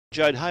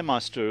Jade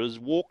Hameister has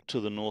walked to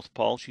the North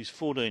Pole. She's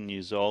 14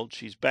 years old.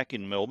 She's back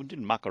in Melbourne.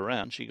 Didn't muck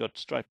around. She got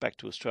straight back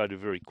to Australia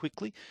very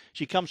quickly.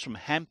 She comes from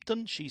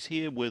Hampton. She's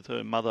here with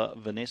her mother,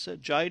 Vanessa.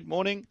 Jade,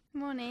 morning.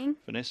 Morning.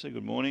 Vanessa,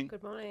 good morning.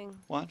 Good morning.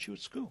 Why aren't you at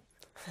school?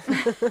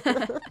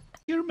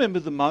 You remember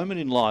the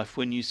moment in life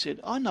when you said,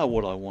 I know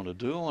what I want to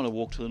do. I want to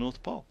walk to the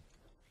North Pole?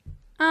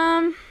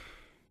 Not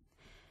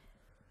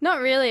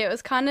really. It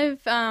was kind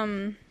of,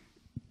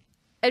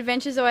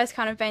 adventure's always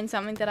kind of been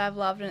something that I've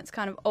loved, and it's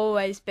kind of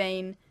always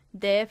been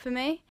there for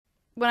me.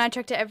 When I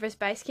trekked to Everest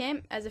Base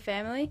Camp as a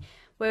family,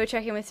 we were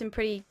trekking with some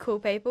pretty cool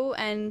people,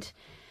 and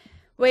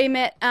we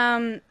met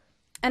an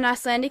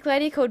Icelandic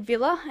lady called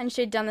Villa, and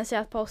she'd done the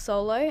South Pole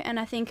solo, and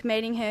I think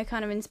meeting her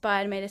kind of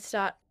inspired me to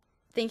start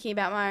thinking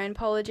about my own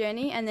polar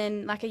journey. And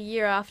then like a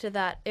year after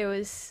that, it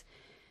was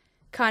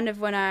kind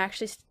of when I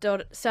actually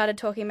started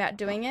talking about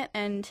doing it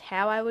and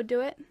how I would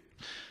do it.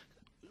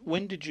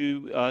 When did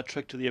you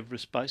trek to the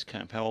Everest Base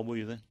Camp? How old were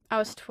you then? I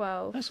was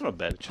 12. That's not a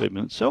bad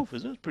achievement itself,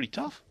 is it? It's pretty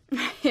tough.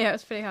 Yeah, it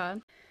was pretty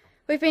hard.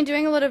 We've been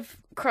doing a lot of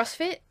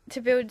CrossFit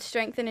to build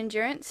strength and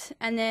endurance,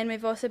 and then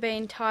we've also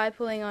been tide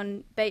pulling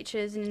on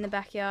beaches and in the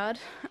backyard.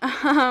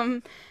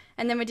 And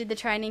then we did the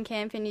training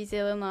camp in New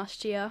Zealand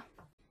last year.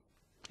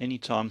 Any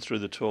time through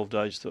the 12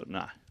 days you thought,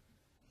 no,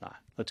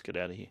 let's get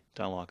out of here.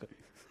 Don't like it.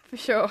 For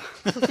sure.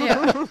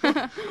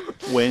 Yeah.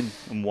 When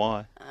and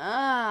why?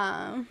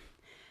 I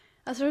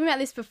was talking about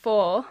this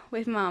before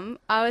with Mum.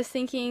 I was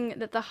thinking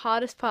that the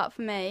hardest part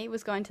for me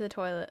was going to the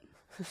toilet.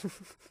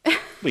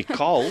 Be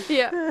cold?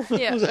 Yeah.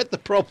 Was that the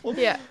problem?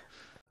 Yeah.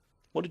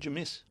 What did you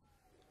miss?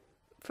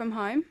 From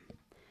home?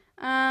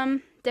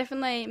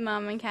 Definitely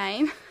Mum and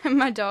Kane, and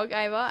my dog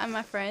Ava, and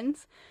my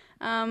friends.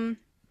 But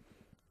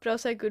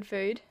also good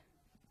food.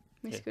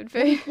 Miss good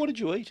food. What did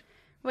you eat?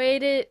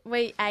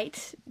 We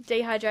ate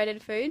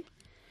dehydrated food,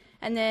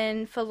 and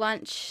then for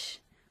lunch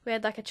we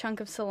had like a chunk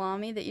of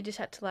salami that you just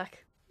had to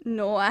like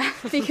gnaw at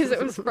because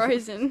it was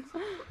frozen.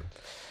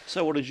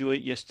 So what did you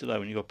eat yesterday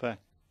when you got back?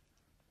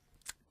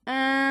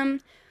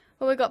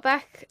 Well, we got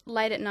back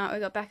late at night. We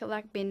got back at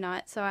like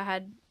midnight, so I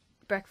had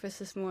breakfast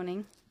this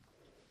morning,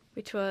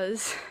 which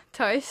was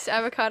toast,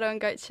 avocado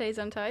and goat cheese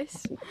on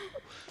toast.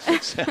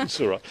 That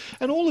sounds all right.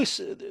 And all this,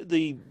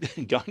 the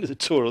going to the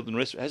toilet and the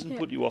rest, hasn't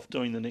put you off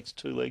doing the next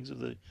 2 legs of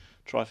the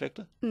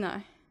trifecta?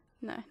 No,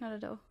 not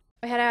at all.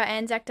 We had our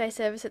Anzac Day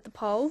service at the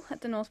pole,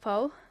 at the North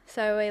Pole.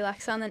 So we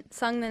like sung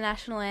the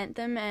national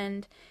anthem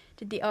and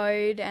did the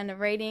ode and a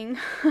reading.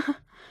 That's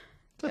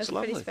it was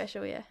lovely. Pretty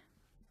special, yeah.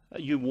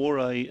 You wore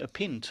a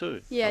pin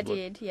too. Yeah, I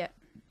did, yeah.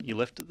 You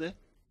left it there?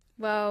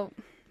 Well,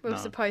 we were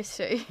supposed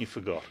to. You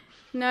forgot?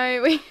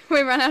 No, we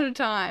ran out of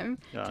time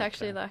to Okay.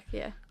 actually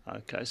yeah.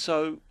 Okay,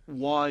 so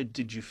why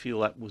did you feel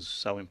that was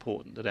so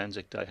important, that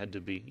Anzac Day had to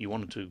be, you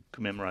wanted to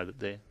commemorate it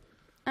there?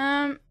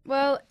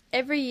 Well,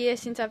 every year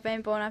since I've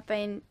been born, I've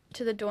been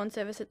to the dawn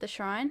service at the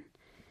shrine.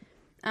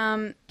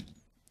 And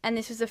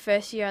this was the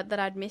first year that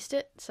I'd missed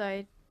it,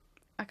 so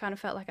I kind of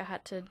felt like I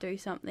had to do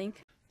something.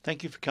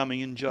 Thank you for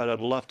coming in, Jade. I'd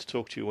love to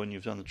talk to you when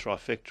you've done the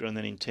trifecta, and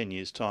then in 10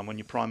 years' time when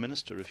you're Prime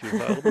Minister, if you're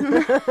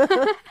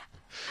available.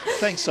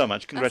 Thanks so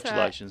much.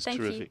 Congratulations. That's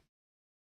all right. Thank you. Terrific.